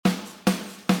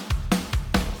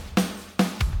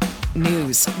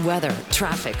News, weather,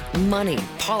 traffic, money,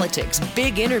 politics,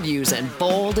 big interviews, and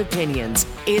bold opinions.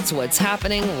 It's what's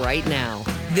happening right now.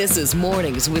 This is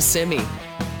Mornings with Simi.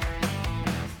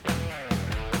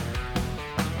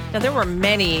 Now, there were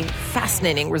many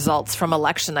fascinating results from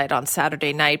election night on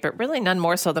Saturday night, but really none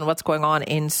more so than what's going on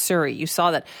in Surrey. You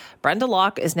saw that Brenda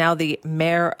Locke is now the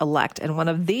mayor-elect, and one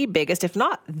of the biggest, if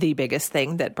not the biggest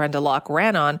thing that Brenda Locke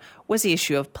ran on was the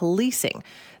issue of policing,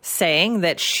 saying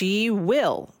that she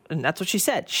will, and that's what she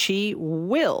said, she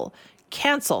will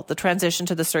cancel the transition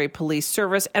to the Surrey Police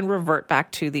Service and revert back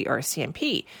to the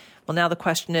RCMP. Well, now the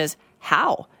question is,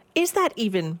 how? Is that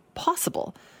even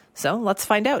possible? So let's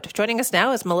find out. Joining us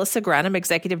now is Melissa Granum,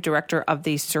 Executive Director of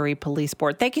the Surrey Police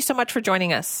Board. Thank you so much for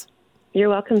joining us. You're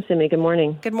welcome, Simi. Good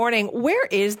morning. Good morning. Where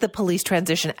is the police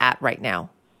transition at right now?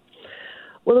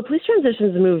 Well, the police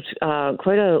transition has moved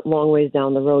quite a long ways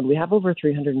down the road. We have over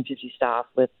 350 staff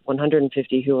with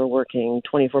 150 who are working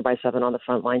 24/7 on the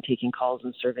front line, taking calls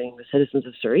and serving the citizens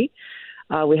of Surrey.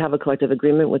 We have a collective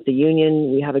agreement with the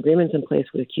union. We have agreements in place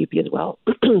with CUPE as well.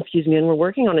 Excuse me. And we're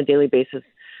working on a daily basis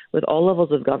with all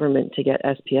levels of government to get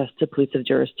SPS to police of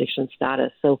jurisdiction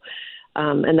status. So,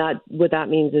 and that what that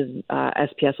means is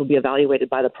SPS will be evaluated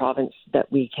by the province that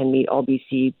we can meet all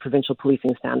BC provincial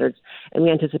policing standards, and we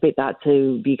anticipate that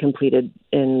to be completed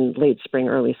in late spring,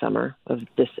 early summer of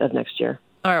next year.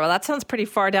 All right. Well, that sounds pretty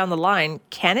far down the line.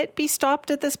 Can it be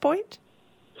stopped at this point?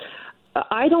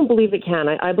 I don't believe it can.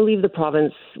 I believe the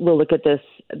province will look at this.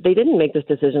 They didn't make this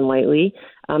decision lightly,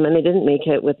 and they didn't make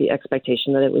it with the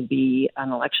expectation that it would be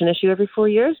an election issue every 4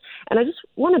 years. And I just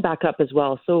want to back up as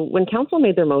well. So when council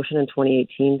made their motion in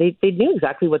 2018, they knew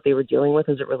exactly what they were dealing with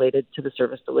as it related to the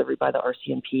service delivery by the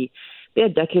RCMP. They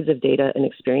had decades of data and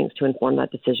experience to inform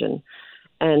that decision.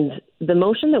 And the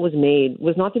motion that was made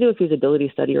was not to do a feasibility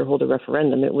study or hold a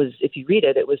referendum. It was, if you read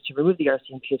it, it was to remove the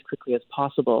RCMP as quickly as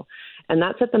possible. And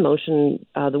that set the motion,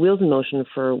 the wheels in motion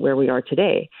for where we are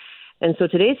today. And so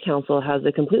today's council has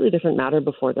a completely different matter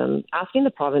before them. Asking the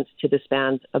province to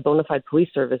disband a bona fide police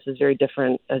service is very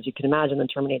different, as you can imagine, than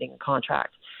terminating a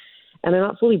contract. And they're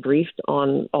not fully briefed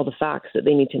on all the facts that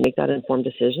they need to make that informed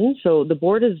decision. So the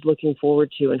board is looking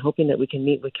forward to and hoping that we can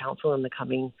meet with council in the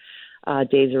coming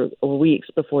days or weeks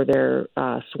before they're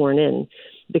sworn in,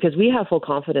 because we have full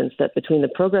confidence that between the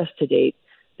progress to date,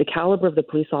 the caliber of the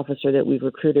police officer that we've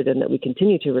recruited and that we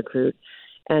continue to recruit,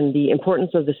 and the importance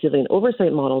of the civilian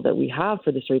oversight model that we have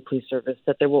for the Surrey Police Service,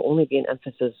 that there will only be an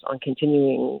emphasis on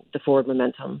continuing the forward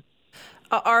momentum.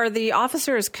 Are the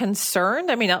officers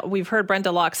concerned? I mean, we've heard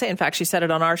Brenda Locke say, in fact, she said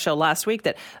it on our show last week,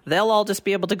 that they'll all just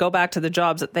be able to go back to the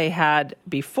jobs that they had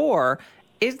before.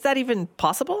 Is that even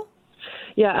possible?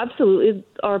 Yeah, absolutely.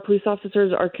 Our police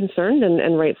officers are concerned,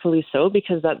 and rightfully so,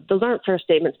 because those aren't fair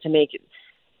statements to make.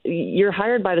 You're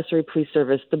hired by the Surrey Police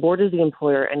Service. The board is the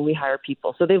employer, and we hire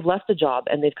people. So they've left a job,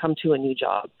 and they've come to a new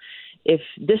job. If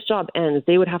this job ends,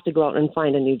 they would have to go out and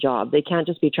find a new job. They can't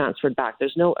just be transferred back.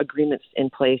 There's no agreements in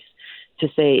place to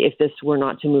say if this were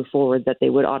not to move forward that they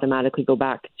would automatically go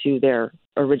back to their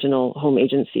original home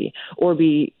agency or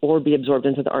be absorbed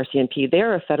into the RCMP. They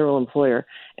are a federal employer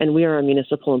and we are a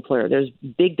municipal employer. There's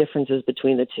big differences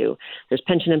between the two. There's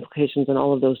pension implications and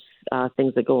all of those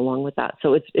things that go along with that.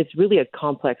 So it's really a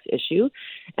complex issue,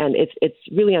 and it's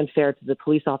really unfair to the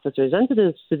police officers and to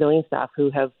the civilian staff who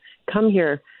have come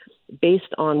here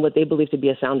based on what they believe to be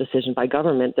a sound decision by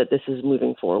government that this is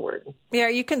moving forward. Yeah, are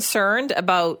you concerned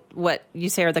about what you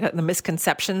say are the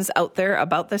misconceptions out there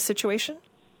about this situation?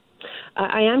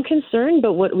 I am concerned,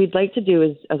 but what we'd like to do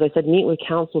is, as I said, meet with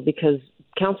council, because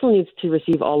council needs to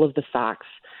receive all of the facts.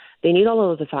 They need all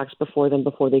of the facts before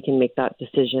they can make that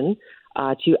decision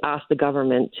to ask the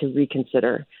government to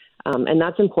reconsider. And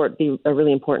that's important. A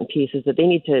really important piece is that they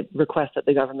need to request that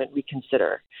the government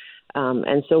reconsider.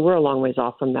 And so we're a long ways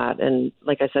off from that. And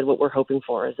like I said, what we're hoping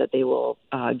for is that they will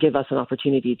give us an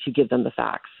opportunity to give them the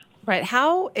facts. Right.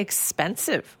 How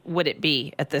expensive would it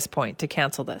be at this point to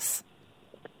cancel this?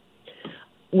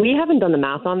 We haven't done the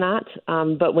math on that,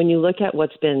 but when you look at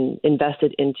what's been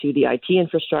invested into the IT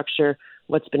infrastructure,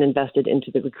 what's been invested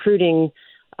into the recruiting,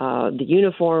 the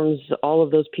uniforms, all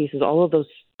of those pieces, all of those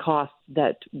costs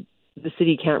that the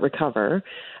city can't recover,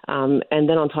 and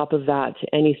then on top of that,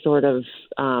 any sort of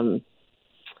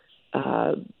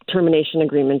termination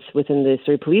agreements within the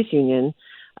Surrey Police Union,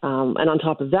 and on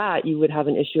top of that, you would have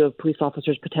an issue of police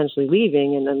officers potentially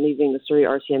leaving and then leaving the Surrey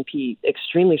RCMP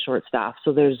extremely short-staffed.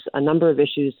 So there's a number of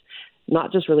issues,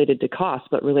 not just related to cost,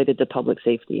 but related to public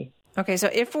safety. Okay, so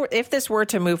if this were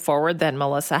to move forward then,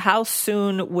 Melissa, how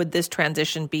soon would this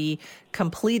transition be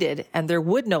completed and there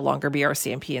would no longer be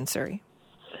RCMP in Surrey?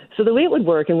 So the way it would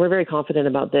work, and we're very confident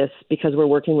about this because we're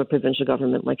working with provincial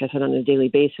government, like I said, on a daily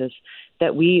basis,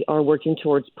 that we are working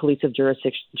towards police of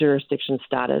jurisdiction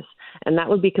status. And that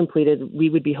would be completed, we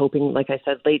would be hoping, like I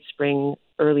said, late spring,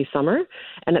 early summer.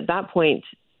 And at that point,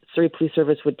 Surrey Police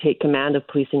Service would take command of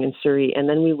policing in Surrey, and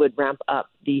then we would ramp up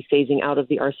the phasing out of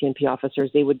the RCMP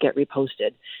officers. They would get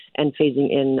reposted, and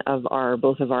phasing in of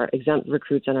both of our exempt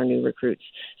recruits and our new recruits.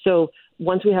 So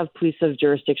once we have police of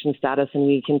jurisdiction status and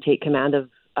we can take command of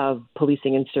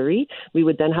policing in Surrey, we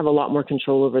would then have a lot more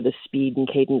control over the speed and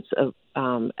cadence of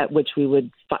at which we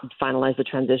would finalize the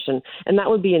transition. And that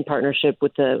would be in partnership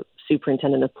with the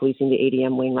superintendent of policing, the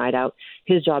ADM Wayne Rideout.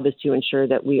 His job is to ensure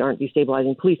that we aren't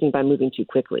destabilizing policing by moving too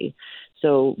quickly.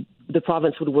 So the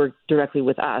province would work directly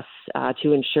with us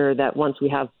to ensure that once we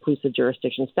have police of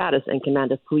jurisdiction status and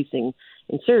command of policing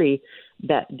in Surrey,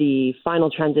 that the final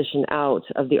transition out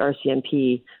of the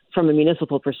RCMP from a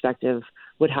municipal perspective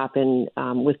would happen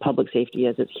with public safety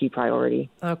as its key priority.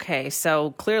 Okay,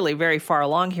 so clearly very far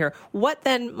along here. What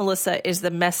then, Melissa, is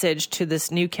the message to this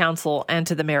new council and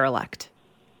to the mayor-elect?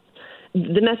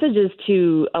 The message is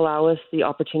to allow us the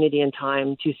opportunity and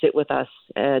time to sit with us,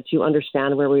 to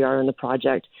understand where we are in the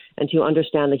project and to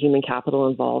understand the human capital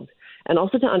involved, and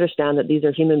also to understand that these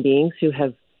are human beings who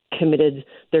have committed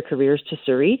their careers to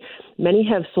Surrey. Many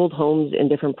have sold homes in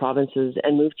different provinces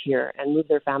and moved here and moved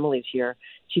their families here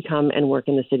to come and work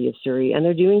in the city of Surrey. And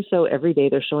they're doing so every day.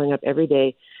 They're showing up every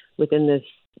day within this,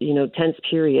 tense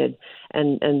period.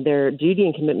 And their duty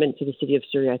and commitment to the city of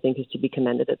Surrey, I think, is to be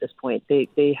commended at this point.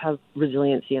 They have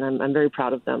resiliency, and I'm very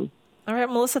proud of them. All right,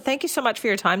 Melissa, thank you so much for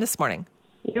your time this morning.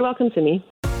 You're welcome, Simi.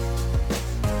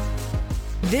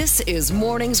 This is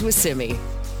Mornings with Simi.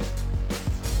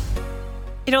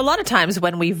 A lot of times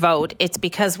when we vote, it's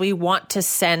because we want to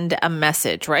send a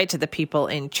message, right, to the people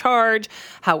in charge,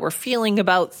 how we're feeling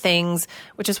about things,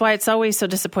 which is why it's always so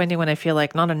disappointing when I feel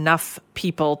like not enough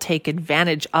people take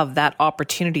advantage of that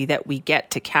opportunity that we get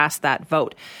to cast that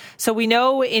vote. So we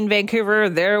know in Vancouver,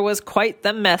 there was quite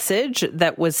the message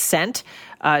that was sent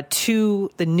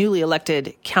to the newly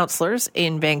elected councillors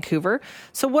in Vancouver.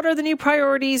 So what are the new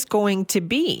priorities going to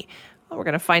be? Well, we're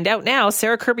going to find out now.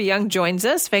 Sarah Kirby-Yung joins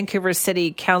us. Vancouver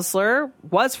City Councillor,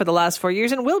 was for the last 4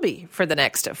 years and will be for the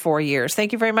next 4 years.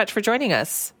 Thank you very much for joining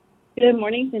us. Good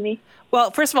morning, Simi.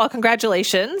 Well, first of all,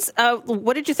 congratulations.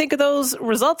 What did you think of those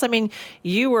results? I mean,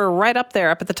 you were right up there,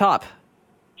 up at the top.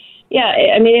 Yeah,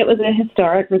 it was a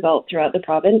historic result throughout the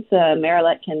province.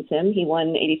 Mayor-elect Ken Sim, he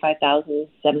won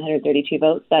 85,732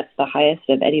 votes. That's the highest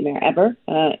of any mayor ever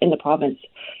in the province.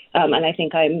 And I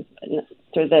think I'm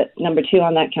sort of the number 2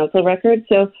 on that council record.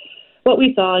 So what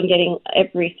we saw in getting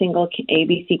every single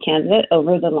ABC candidate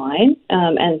over the line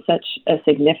and such a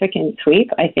significant sweep,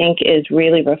 I think is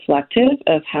really reflective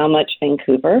of how much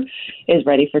Vancouver is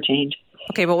ready for change.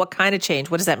 Okay, but what kind of change?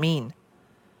 What does that mean?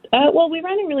 Well, we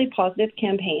ran a really positive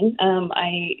campaign.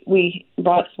 We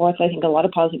brought forth, I think, a lot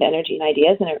of positive energy and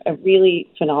ideas, and a really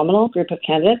phenomenal group of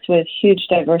candidates with huge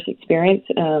diverse experience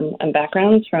and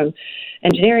backgrounds, from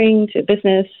engineering to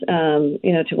business,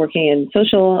 to working in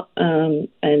social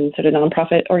and sort of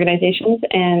nonprofit organizations.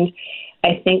 And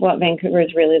I think what Vancouver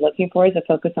is really looking for is a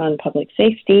focus on public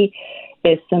safety,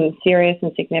 is some serious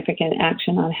and significant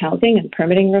action on housing and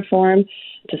permitting reform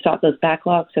to stop those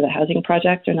backlogs so that housing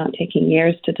projects are not taking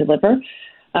years to deliver.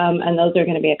 And those are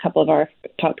going to be a couple of our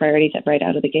top priorities right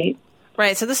out of the gate.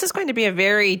 Right. So this is going to be a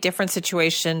very different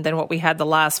situation than what we had the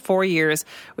last 4 years,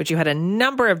 which you had a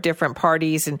number of different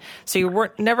parties. And so you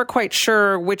weren't never quite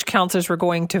sure which councillors were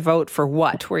going to vote for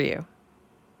what, were you?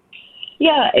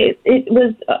 Yeah, it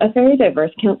was a very diverse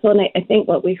council, and I think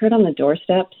what we heard on the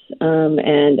doorsteps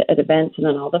and at events and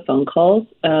on all the phone calls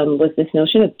was this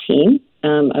notion of team,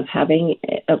 of having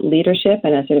a leadership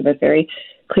and a sort of a very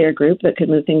clear group that could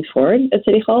move things forward at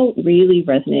City Hall really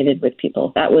resonated with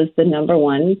people. That was the number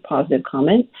one positive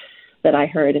comment that I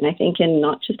heard, and I think in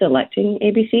not just electing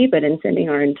ABC, but in sending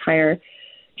our entire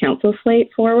council slate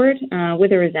forward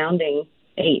with a resounding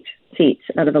 8 seats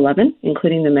out of 11,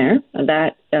 including the mayor.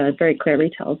 That very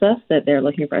clearly tells us that they're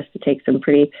looking for us to take some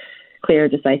pretty clear,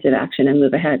 decisive action and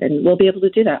move ahead. And we'll be able to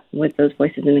do that with those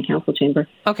voices in the council chamber.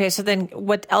 Okay, so then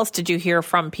what else did you hear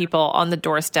from people on the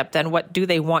doorstep then? What do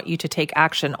they want you to take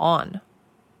action on?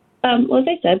 Well, as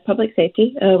I said, public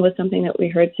safety was something that we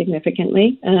heard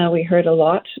significantly. We heard a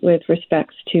lot with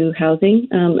respects to housing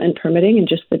and permitting and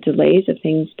just the delays of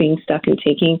things being stuck and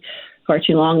taking far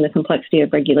too long, the complexity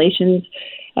of regulations.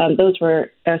 Those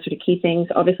were sort of key things.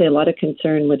 Obviously, a lot of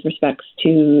concern with respects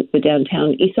to the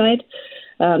downtown east side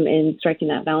in striking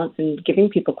that balance and giving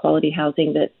people quality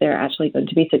housing that they're actually going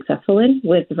to be successful in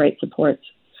with the right supports.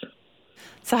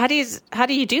 So how do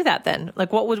you do that then?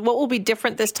 Like what will be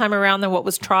different this time around than what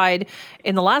was tried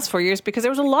in the last 4 years? Because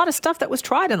there was a lot of stuff that was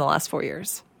tried in the last 4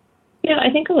 years. Yeah,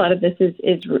 I think a lot of this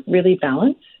is really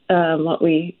balanced. What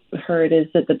we heard is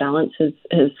that the balance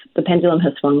the pendulum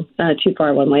has swung too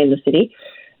far one way in the city,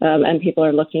 and people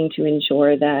are looking to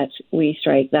ensure that we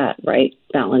strike that right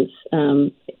balance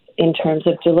in terms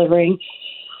of delivering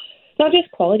not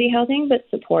just quality housing, but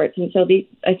supports. And so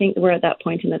I think we're at that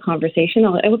point in the conversation.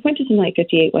 I would point to something like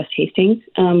 58 West Hastings,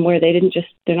 where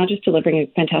they're not just delivering a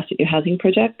fantastic new housing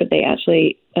project, but they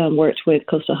actually worked with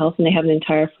Coastal Health, and they have an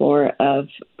entire floor of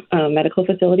medical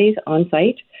facilities on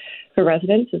site for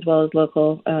residents as well as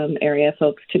local area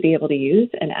folks to be able to use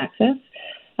and access,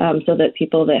 so that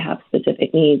people that have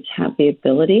specific needs have the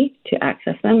ability to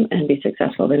access them and be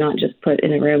successful. They're not just put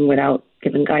in a room without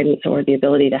given guidance or the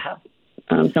ability to have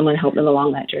someone help them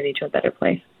along that journey to a better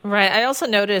place. Right. I also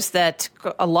noticed that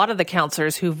a lot of the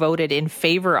councillors who voted in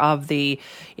favor of the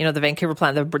Vancouver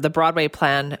plan, the Broadway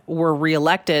plan, were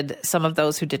reelected. Some of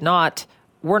those who did not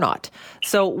were not.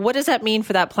 So what does that mean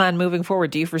for that plan moving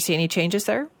forward? Do you foresee any changes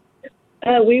there?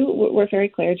 We were very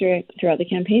clear throughout the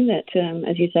campaign that,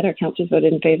 as you said, our councillors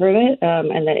voted in favor of it,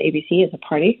 and that ABC as a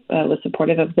party was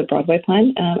supportive of the Broadway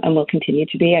plan and will continue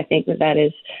to be. I think that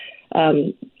is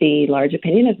the large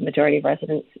opinion of the majority of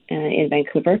residents in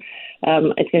Vancouver.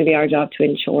 It's going to be our job to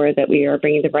ensure that we are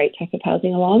bringing the right type of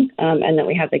housing along, and that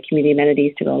we have the community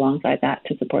amenities to go alongside that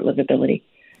to support livability.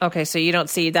 Okay, so you don't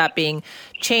see that being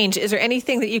changed. Is there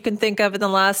anything that you can think of in the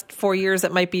last 4 years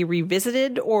that might be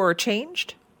revisited or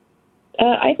changed?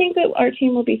 I think that our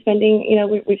team will be spending,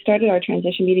 we've started our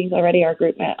transition meetings already. Our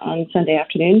group met on Sunday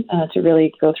afternoon to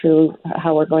really go through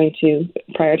how we're going to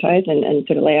prioritize and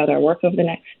sort of lay out our work over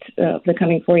the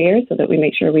coming 4 years so that we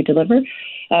make sure we deliver.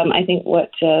 I think what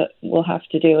we'll have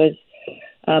to do is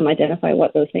identify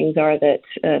what those things are that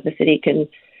the city can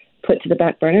put to the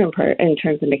back burner in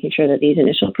terms of making sure that these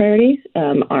initial priorities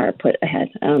are put ahead,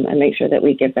 and make sure that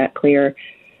we give that clear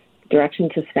direction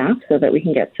to staff so that we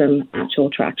can get some actual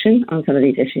traction on some of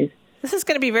these issues. This is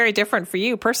going to be very different for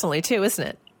you personally too, isn't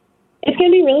it? It's going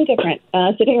to be really different.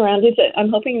 Sitting around I'm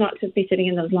hoping not to be sitting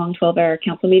in those long 12-hour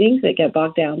council meetings that get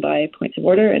bogged down by points of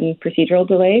order and procedural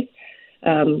delays,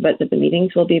 but that the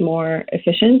meetings will be more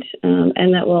efficient,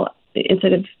 and that will,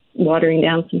 instead of watering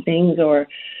down some things or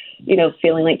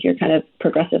feeling like you're kind of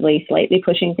progressively slightly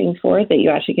pushing things forward, that you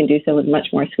actually can do so with much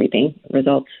more sweeping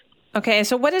results. Okay,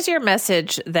 so what is your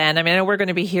message then? I mean, I know we're going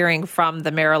to be hearing from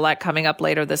the mayor-elect coming up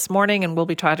later this morning, and we'll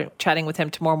be chatting with him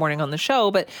tomorrow morning on the show.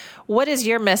 But what is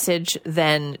your message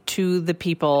then to the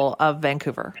people of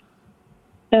Vancouver?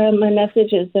 My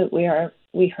message is that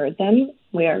we heard them.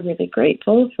 We are really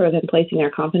grateful for them placing their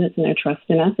confidence and their trust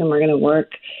in us, and we're going to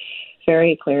work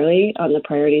very clearly on the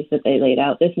priorities that they laid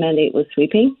out. This mandate was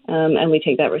sweeping, and we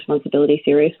take that responsibility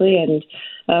seriously, and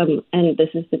this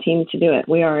is the team to do it.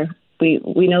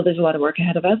 We know there's a lot of work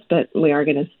ahead of us, but we're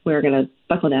gonna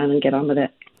buckle down and get on with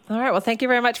it. All right. Well, thank you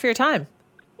very much for your time.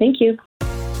 Thank you.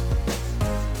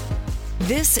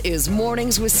 This is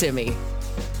Mornings with Simi.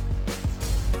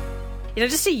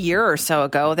 Just a year or so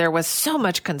ago, there was so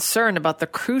much concern about the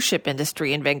cruise ship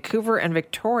industry in Vancouver and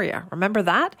Victoria. Remember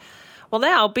that? Well,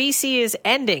 now BC is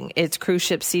ending its cruise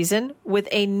ship season with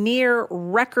a near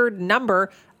record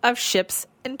number of ships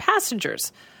and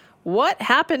passengers. What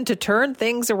happened to turn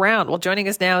things around? Well, joining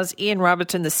us now is Ian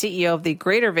Robertson, the CEO of the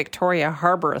Greater Victoria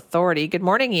Harbour Authority. Good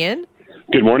morning, Ian.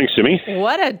 Good morning, Simi.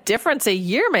 What a difference a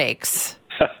year makes.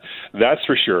 That's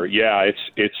for sure. Yeah,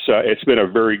 it's been a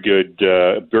very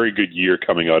good year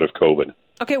coming out of COVID.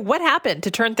 Okay, what happened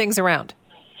to turn things around?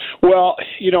 Well,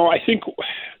 I think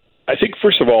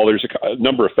first of all, there's a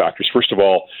number of factors. First of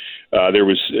all, there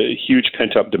was a huge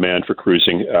pent-up demand for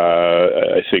cruising.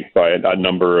 I think by a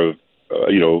number of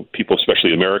people,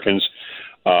 especially Americans.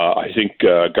 I think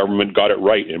government got it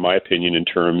right, in my opinion, in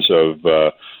terms of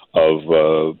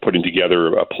putting together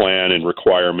a plan and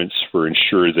requirements for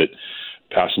ensure that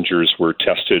passengers were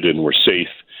tested and were safe.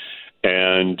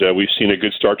 And we've seen a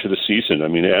good start to the season. I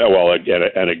mean,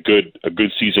 and a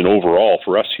good season overall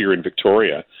for us here in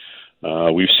Victoria.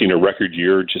 We've seen a record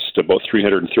year, just about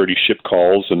 330 ship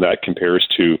calls, and that compares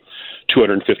to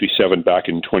 257 back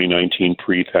in 2019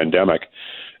 pre-pandemic.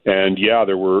 And yeah,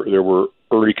 there were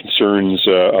early concerns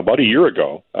about a year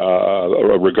ago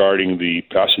regarding the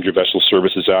Passenger Vessel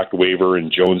Services Act waiver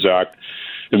and Jones Act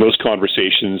in those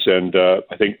conversations. And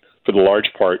I think for the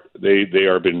large part, they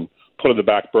are been put on the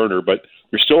back burner, but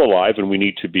they're still alive, and we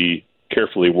need to be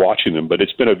carefully watching them. But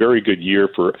it's been a very good year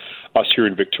for us here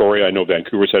in Victoria. I know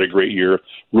Vancouver's had a great year.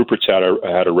 Rupert's had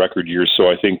a record year. So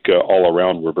I think all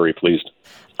around we're very pleased.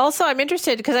 Also, I'm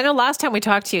interested because I know last time we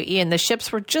talked to you, Ian, the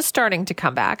ships were just starting to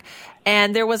come back.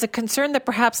 And there was a concern that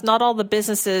perhaps not all the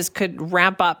businesses could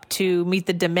ramp up to meet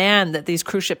the demand that these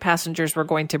cruise ship passengers were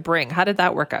going to bring. How did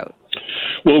that work out?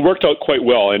 Well, it worked out quite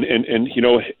well. And you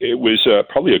know, it was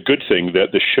probably a good thing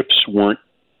that the ships weren't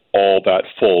all that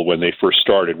full when they first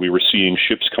started. We were seeing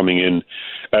ships coming in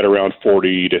at around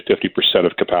 40 to 50%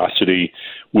 of capacity,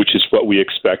 which is what we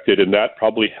expected. And that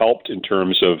probably helped in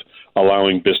terms of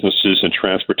allowing businesses and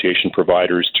transportation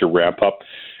providers to ramp up.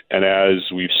 And as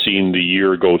we've seen the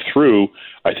year go through,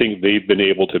 I think they've been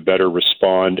able to better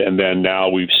respond. And then now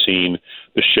we've seen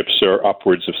the ships are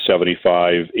upwards of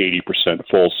 75, 80%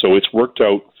 full. So it's worked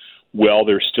out well.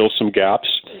 There's still some gaps.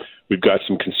 We've got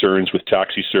some concerns with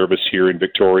taxi service here in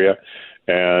Victoria,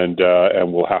 and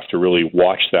we'll have to really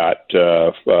watch that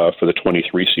for the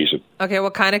 23 season. Okay,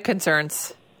 what kind of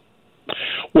concerns?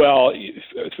 Well,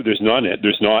 there's not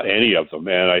any of them,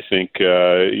 and I think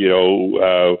I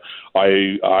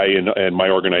and my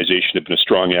organization have been a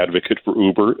strong advocate for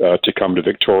Uber to come to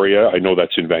Victoria. I know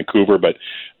that's in Vancouver, but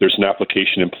there's an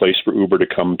application in place for Uber to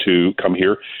come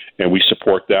here, and we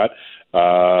support that.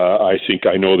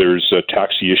 I know there's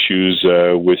taxi issues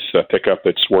with pickup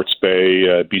at Swartz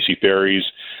Bay, BC Ferries.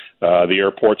 The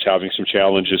airport's having some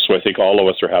challenges, so I think all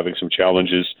of us are having some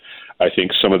challenges. I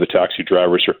think some of the taxi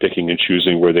drivers are picking and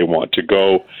choosing where they want to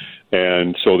go,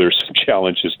 and so there's some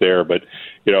challenges there. But,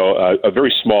 you know, a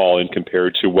very small in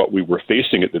compared to what we were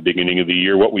facing at the beginning of the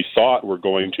year. What we thought were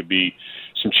going to be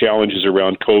some challenges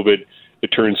around COVID, it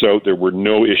turns out there were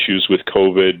no issues with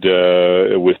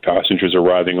COVID with passengers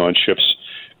arriving on ships,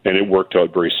 and it worked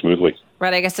out very smoothly.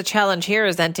 Right. I guess the challenge here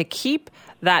is then to keep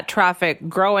that traffic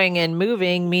growing and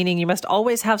moving, meaning you must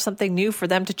always have something new for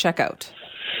them to check out.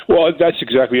 Well, that's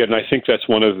exactly it, and I think that's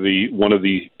one of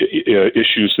the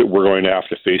issues that we're going to have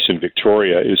to face in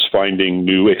Victoria is finding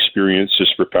new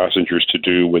experiences for passengers to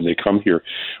do when they come here.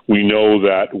 We know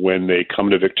that when they come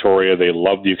to Victoria, they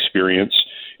love the experience.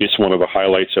 It's one of the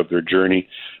highlights of their journey,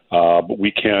 but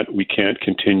we can't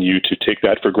continue to take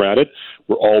that for granted.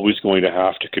 We're always going to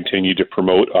have to continue to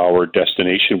promote our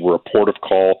destination. We're a port of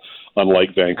call,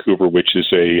 unlike Vancouver, which is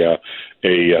a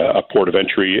port of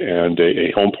entry and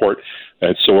a home port.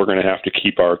 And so we're going to have to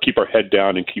keep our head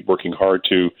down and keep working hard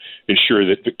to ensure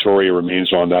that Victoria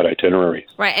remains on that itinerary.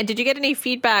 Right. And did you get any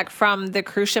feedback from the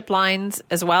cruise ship lines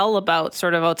as well about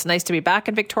sort of, it's nice to be back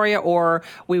in Victoria, or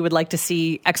we would like to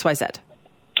see XYZ?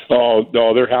 Oh,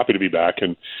 no, they're happy to be back.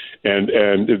 And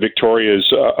Victoria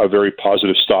is a very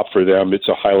positive stop for them. It's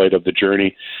a highlight of the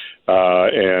journey.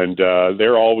 And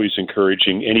they're always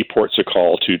encouraging any ports of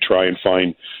call to try and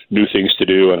find new things to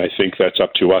do. And I think that's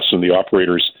up to us and the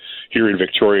operators here in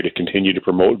Victoria to continue to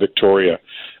promote Victoria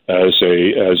as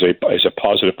a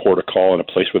positive port of call and a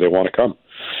place where they want to come.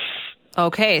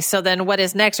 Okay, so then what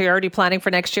is next? Are you already planning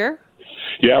for next year?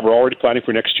 Yeah, we're already planning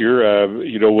for next year.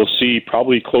 We'll see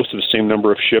probably close to the same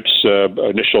number of ships.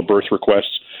 Initial berth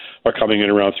requests are coming in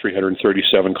around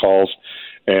 337 calls,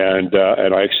 and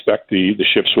I expect the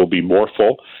ships will be more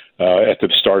full at the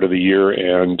start of the year.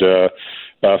 And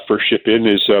first ship in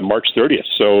is March 30th,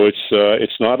 so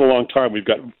it's not a long time. We've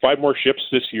got 5 more ships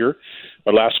this year.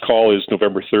 Our last call is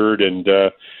November 3rd,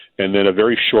 and then a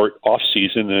very short off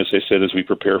season, as I said, as we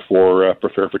prepare for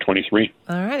 23.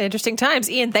 All right, interesting times.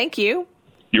 Ian, thank you.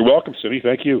 You're welcome, Simi.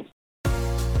 Thank you.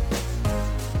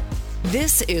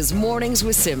 This is Mornings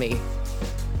with Simi.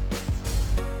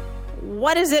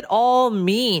 What does it all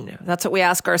mean? That's what we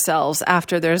ask ourselves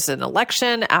after there's an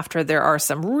election, after there are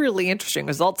some really interesting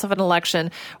results of an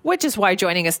election, which is why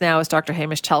joining us now is Dr.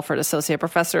 Hamish Telford, Associate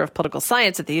Professor of Political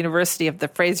Science at the University of the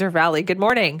Fraser Valley. Good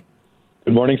morning.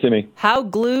 Good morning, Simi. How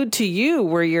glued to you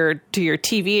were to your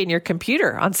TV and your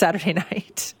computer on Saturday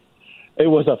night? It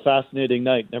was a fascinating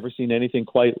night. Never seen anything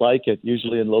quite like it.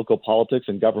 Usually in local politics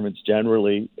and governments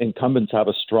generally, incumbents have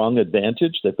a strong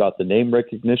advantage. They've got the name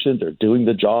recognition. They're doing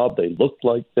the job. They look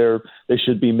like they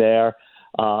should be mayor.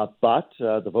 But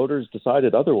the voters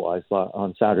decided otherwise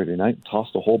on Saturday night and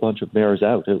tossed a whole bunch of mayors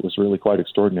out. It was really quite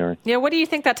extraordinary. Yeah, what do you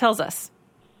think that tells us?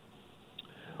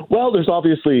 Well, there's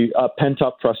obviously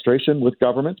pent-up frustration with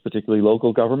governments, particularly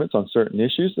local governments, on certain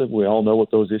issues. We all know what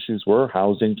those issues were: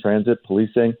 housing, transit,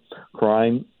 policing,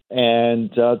 crime. And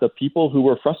the people who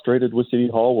were frustrated with City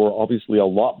Hall were obviously a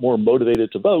lot more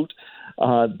motivated to vote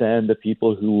than the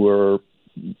people who were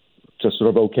just sort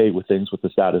of okay with things with the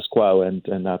status quo, and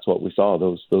that's what we saw.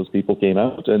 Those people came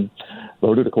out and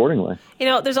voted accordingly.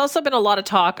 There's also been a lot of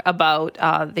talk about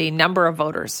the number of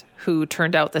voters who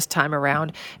turned out this time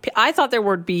around. I thought there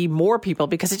would be more people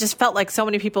because it just felt like so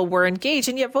many people were engaged,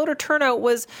 and yet voter turnout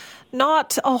was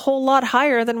not a whole lot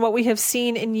higher than what we have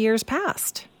seen in years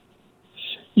past.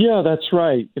 Yeah, that's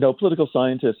right. Political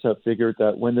scientists have figured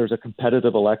that when there's a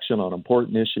competitive election on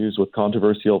important issues with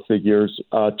controversial figures,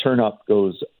 turnout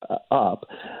goes up.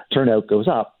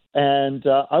 And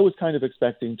I was kind of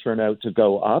expecting turnout to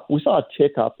go up. We saw a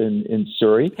tick up in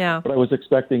Surrey, but I was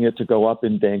expecting it to go up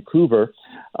in Vancouver.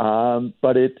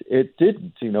 But it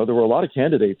didn't. There were a lot of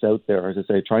candidates out there, as I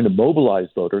say, trying to mobilize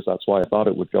voters. That's why I thought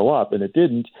it would go up, and it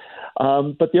didn't.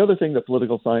 But the other thing that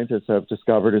political scientists have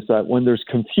discovered is that when there's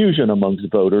confusion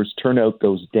amongst voters, turnout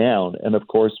goes down. And of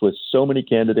course, with so many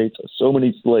candidates, so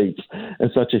many slates,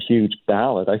 and such a huge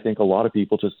ballot, I think a lot of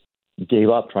people just gave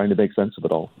up trying to make sense of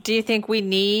it all. Do you think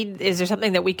is there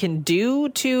something that we can do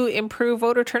to improve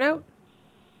voter turnout?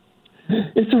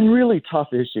 It's a really tough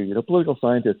issue. Political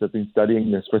scientists have been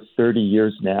studying this for 30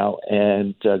 years now,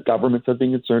 and governments have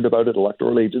been concerned about it.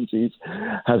 Electoral agencies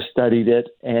have studied it,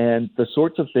 and the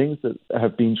sorts of things that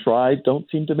have been tried don't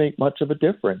seem to make much of a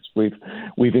difference. We've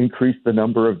increased the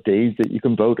number of days that you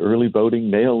can vote, early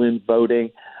voting, mail-in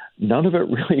voting. None of it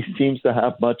really seems to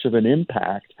have much of an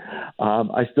impact.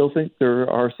 I still think there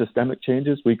are systemic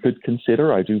changes we could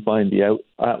consider. I do find the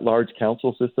at-large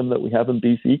council system that we have in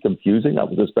BC confusing. That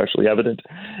was especially evident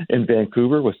in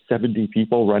Vancouver with 70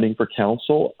 people running for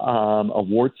council. A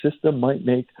ward system might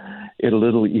make it a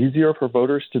little easier for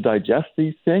voters to digest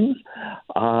these things.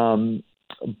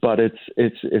 But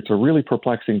it's a really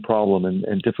perplexing problem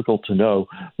and difficult to know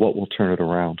what will turn it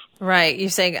around. Right. You're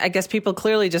saying, I guess people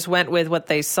clearly just went with what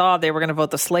they saw. They were going to vote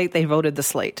the slate. They voted the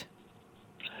slate.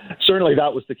 Certainly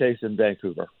that was the case in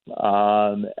Vancouver.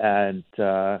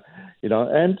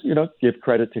 Give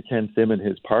credit to Ken Sim and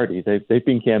his party. They've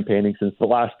been campaigning since the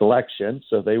last election,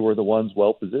 so they were the ones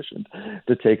well positioned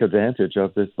to take advantage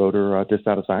of this voter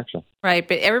dissatisfaction. Right,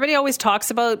 but everybody always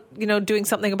talks about, doing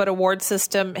something about a ward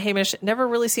system. Hamish, it never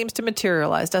really seems to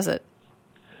materialize, does it?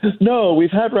 No,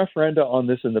 we've had referenda on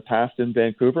this in the past in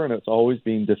Vancouver, and it's always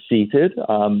been defeated.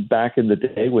 Back in the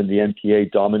day when the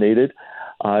NPA dominated,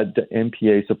 the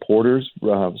NPA supporters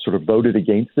sort of voted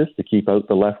against this to keep out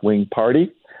the left-wing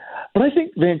party. But I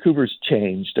think Vancouver's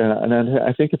changed, and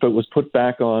I think if it was put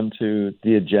back onto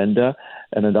the agenda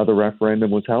and another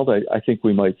referendum was held, I think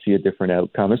we might see a different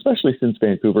outcome, especially since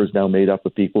Vancouver is now made up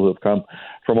of people who have come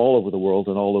from all over the world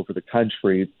and all over the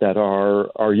country that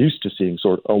are used to seeing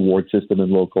sort of a ward system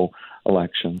in local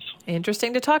elections.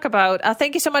 Interesting to talk about.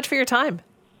 Thank you so much for your time.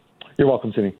 You're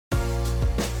welcome, Simi.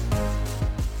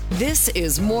 This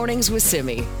is Mornings with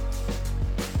Simi.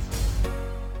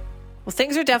 Well,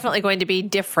 things are definitely going to be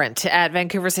different at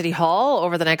Vancouver City Hall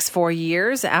over the next 4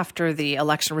 years after the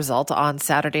election result on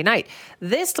Saturday night.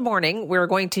 This morning, we're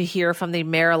going to hear from the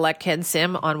Mayor-elect Ken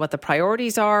Sim on what the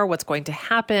priorities are, what's going to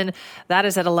happen. That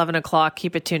is at 11 o'clock.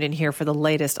 Keep it tuned in here for the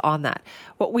latest on that.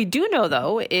 What we do know,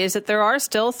 though, is that there are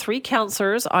still 3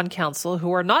 councillors on council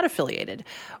who are not affiliated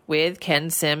with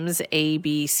Ken Sim's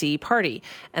ABC party.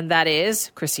 And that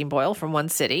is Christine Boyle from One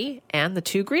City and the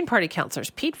 2 Green Party councillors,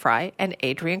 Pete Fry and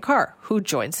Adrian Carr, who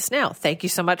joins us now. Thank you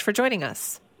so much for joining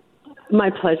us. My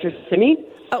pleasure, Simi.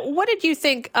 What did you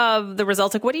think of the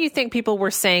results? What do you think people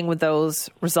were saying with those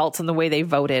results and the way they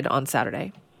voted on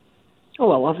Saturday? Oh,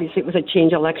 well, obviously it was a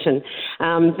change election.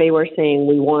 They were saying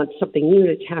we want something new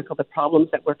to tackle the problems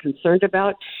that we're concerned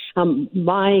about. But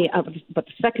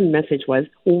the second message was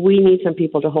we need some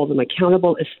people to hold them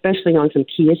accountable, especially on some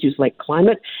key issues like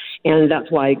climate. And that's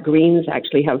why Greens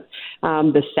actually have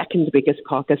the second biggest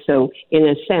caucus. So in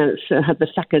a sense,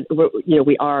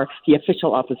 we are the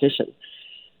official opposition.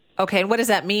 Okay, and what does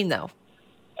that mean, though?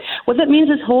 What that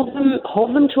means is hold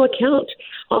them to account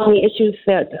on the issues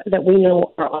that we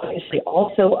know are obviously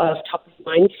also of top of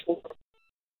mind for.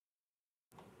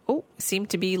 Oh, seem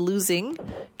to be losing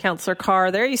Councillor Carr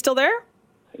there. Are you still there?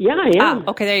 Yeah, I am.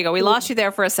 Okay, there you go. We lost you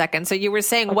there for a second. So you were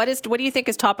saying, what do you think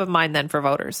is top of mind then for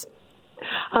voters?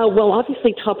 Well,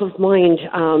 obviously, top of mind.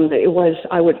 It was.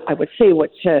 I would say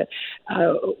what the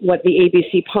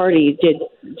ABC party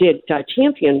did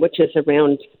champion, which is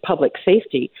around public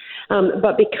safety.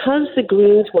 But because the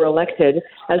Greens were elected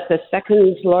as the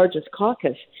second largest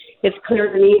caucus, it's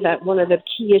clear to me that one of the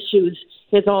key issues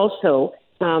is also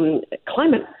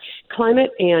climate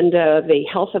and the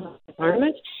health of the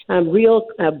environment. Real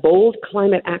bold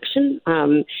climate action,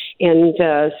 and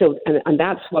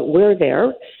that's what we're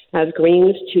there as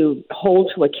Greens to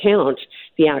hold to account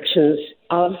the actions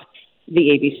of the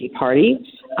ABC party.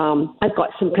 I've got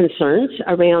some concerns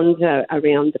around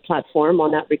the platform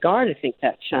on that regard. I think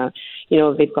that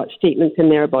they've got statements in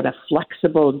there about a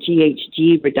flexible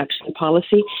GHG reduction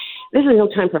policy. This is no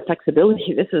time for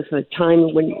flexibility. This is a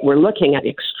time when we're looking at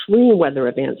extreme weather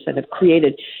events that have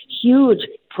created huge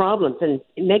problems and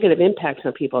negative impacts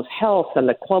on people's health and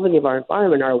the quality of our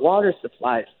environment, our water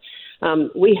supplies.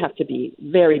 We have to be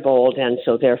very bold, and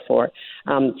so therefore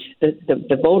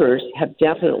the voters have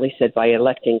definitely said by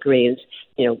electing Greens,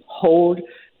 hold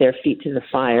their feet to the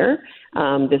fire.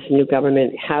 This new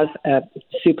government has a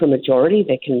supermajority.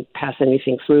 They can pass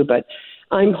anything through, but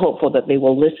I'm hopeful that they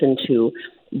will listen to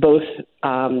both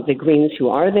the Greens who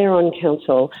are there on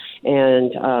council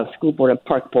and school board and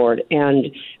park board, and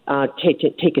take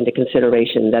into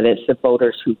consideration that it's the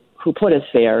voters who put us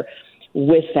there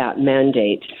with that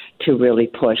mandate to really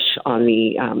push on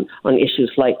the on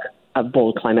issues like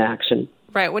bold climate action.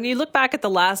 Right. When you look back at the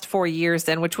last 4 years,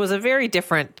 then, which was a very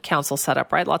different council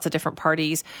setup, right? Lots of different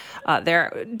parties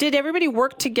there. Did everybody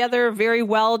work together very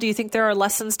well? Do you think there are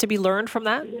lessons to be learned from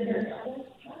that?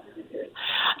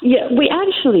 Yeah, we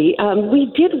actually,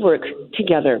 we did work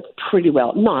together pretty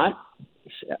well. Not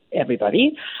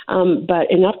everybody,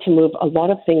 but enough to move a lot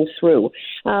of things through.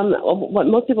 What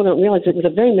most people don't realize, it was a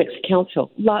very mixed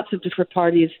council, lots of different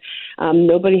parties.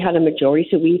 Nobody had a majority,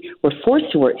 so we were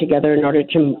forced to work together in order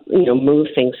to, move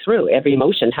things through. Every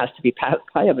motion has to be passed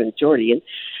by a majority, and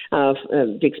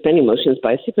big spending motions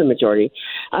by a supermajority.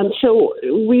 So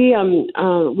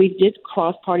we did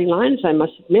cross party lines. I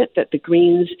must admit that the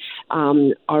Greens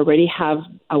already have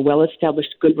a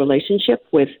well-established good relationship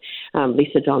with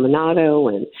Lisa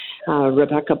Dominato and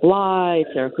Rebecca Bly,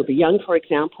 Sarah Cooper Young, for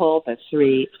example, the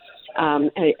three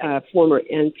former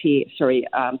NPA,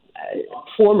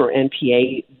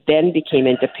 then became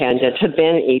independent,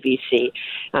 then ABC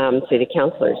city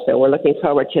councillors. So we're looking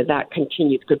forward to that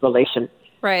continued good relation.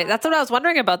 Right. That's what I was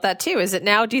wondering about that, too. Is it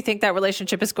now, do you think that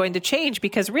relationship is going to change?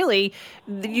 Because really,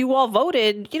 you all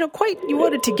voted, you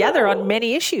voted together on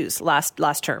many issues last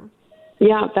term.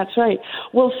 Yeah, that's right.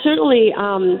 Well, certainly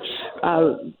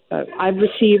I've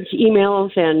received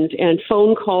emails and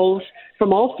phone calls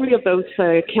from all three of those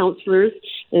councillors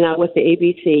with the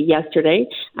ABC yesterday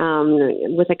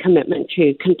with a commitment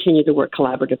to continue to work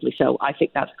collaboratively. So I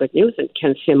think that's good news. And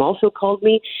Ken Sim also called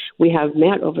me. We have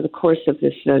met over the course of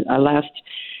this last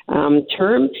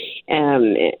term,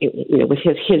 with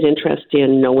his interest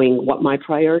in knowing what my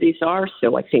priorities are.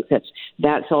 So I think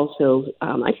that's also,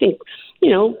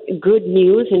 good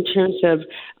news in terms of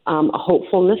a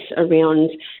hopefulness around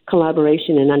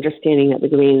collaboration and understanding that the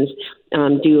Greens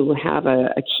do have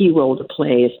a key role to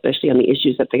play, especially on the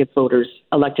issues that the voters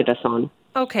elected us on.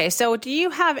 Okay, so do you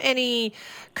have any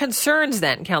concerns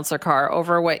then, Councillor Carr,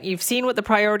 over what you've seen, what the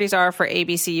priorities are for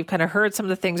ABC? You've kind of heard some of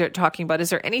the things they're talking about. Is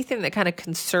there anything that kind of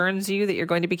concerns you that you're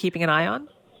going to be keeping an eye on?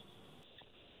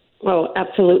 Oh,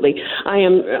 absolutely. I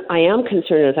am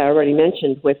concerned, as I already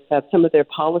mentioned, with some of their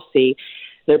policy,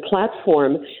 their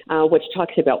platform, which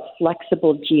talks about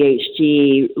flexible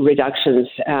GHG reductions.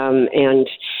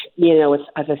 It's,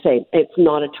 as I say, it's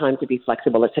not a time to be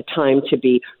flexible. It's a time to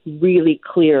be really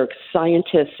clear.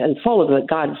 Scientists and follow the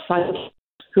guidance scientists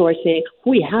who are saying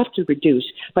we have to reduce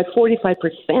by 45%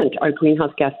 our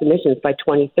greenhouse gas emissions by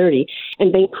 2030,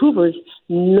 and Vancouver's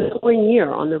nowhere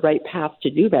near on the right path to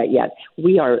do that yet.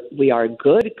 We are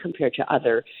good compared to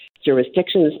other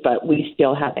jurisdictions, but we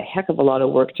still have a heck of a lot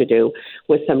of work to do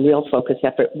with some real focus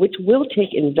effort, which will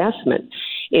take investment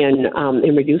in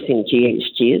reducing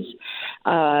GHGs.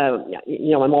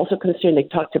 I'm also concerned they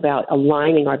talked about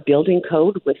aligning our building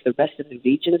code with the rest of the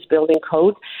region's building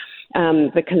code.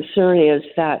 The concern is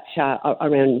that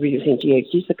around reducing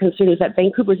GHGs, the concern is that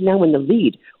Vancouver is now in the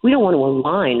lead. We don't want to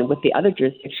align with the other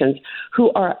jurisdictions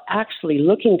who are actually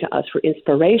looking to us for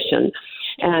inspiration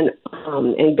and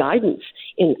guidance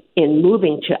in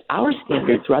moving to our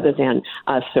standards rather than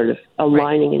sort of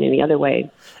aligning in any other way.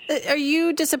 Are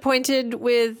you disappointed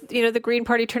with the Green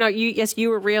Party turnout? You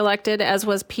were reelected, as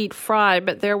was Pete Fry,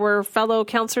 but there were fellow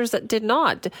councillors that did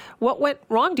not. What went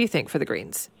wrong, do you think, for the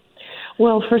Greens?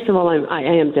 Well, first of all, I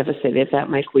am devastated that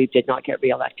Mike Weeb did not get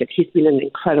reelected. He's been an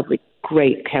incredibly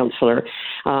great councillor,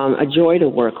 a joy to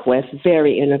work with,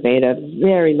 very innovative,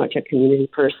 very much a community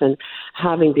person,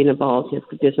 having been involved with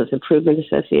the Business Improvement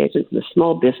Association, the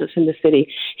small business in the city.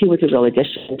 He was a real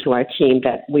addition to our team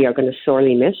that we are going to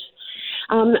sorely miss.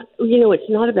 It's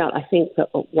not about, I think,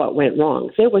 what went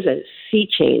wrong. There was a sea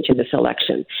change in this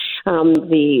election.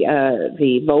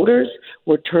 The voters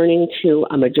were turning to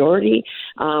a majority,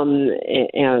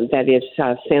 and that is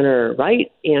center right,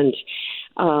 and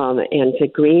the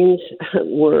Greens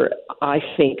were, I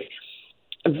think,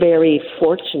 very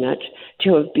fortunate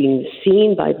to have been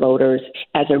seen by voters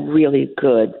as a really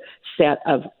good set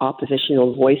of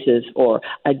oppositional voices or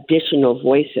additional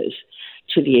voices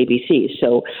to the ABC.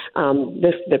 So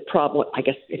the problem, I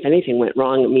guess, if anything went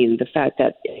wrong, I mean, the fact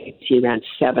that ABC ran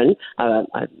 7,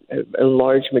 a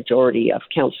large majority of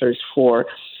councillors for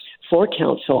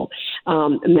council,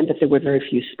 meant that there were very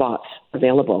few spots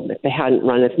available. If they hadn't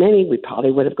run as many, we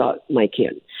probably would have got Mike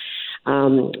in.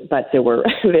 But there were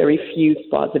very few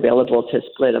spots available to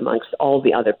split amongst all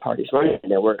the other parties running.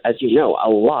 And there were, as you know, a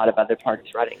lot of other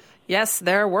parties running. Yes,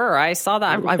 there were. I saw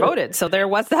that. I voted. So there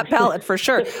was that ballot for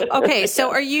sure. Okay, so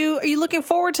are you looking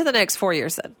forward to the next 4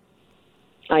 years then?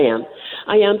 I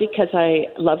am because I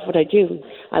love what I do.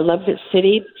 I love this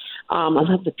city. I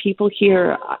love the people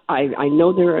here. I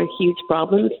know there are huge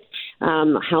problems.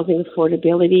 Housing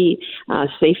affordability,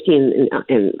 safety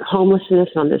and homelessness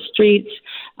on the streets,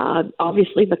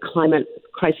 obviously the climate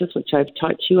crisis, which I've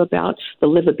talked to you about, the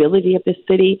livability of the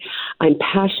city. I'm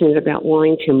passionate about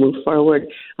wanting to move forward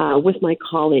with my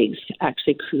colleagues to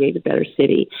actually create a better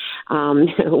city,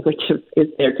 which is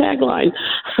their tagline.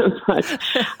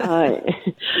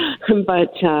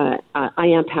 but I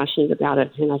am passionate about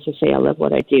it, and as I say, I love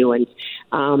what I do, and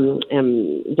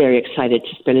am very excited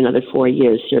to spend another 4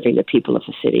 years serving the people of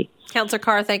the city. Councillor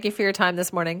Carr, thank you for your time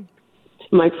this morning.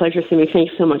 My pleasure, Simi.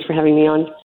 Thanks so much for having me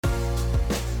on.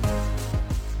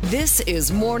 This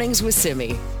is Mornings with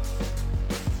Simi.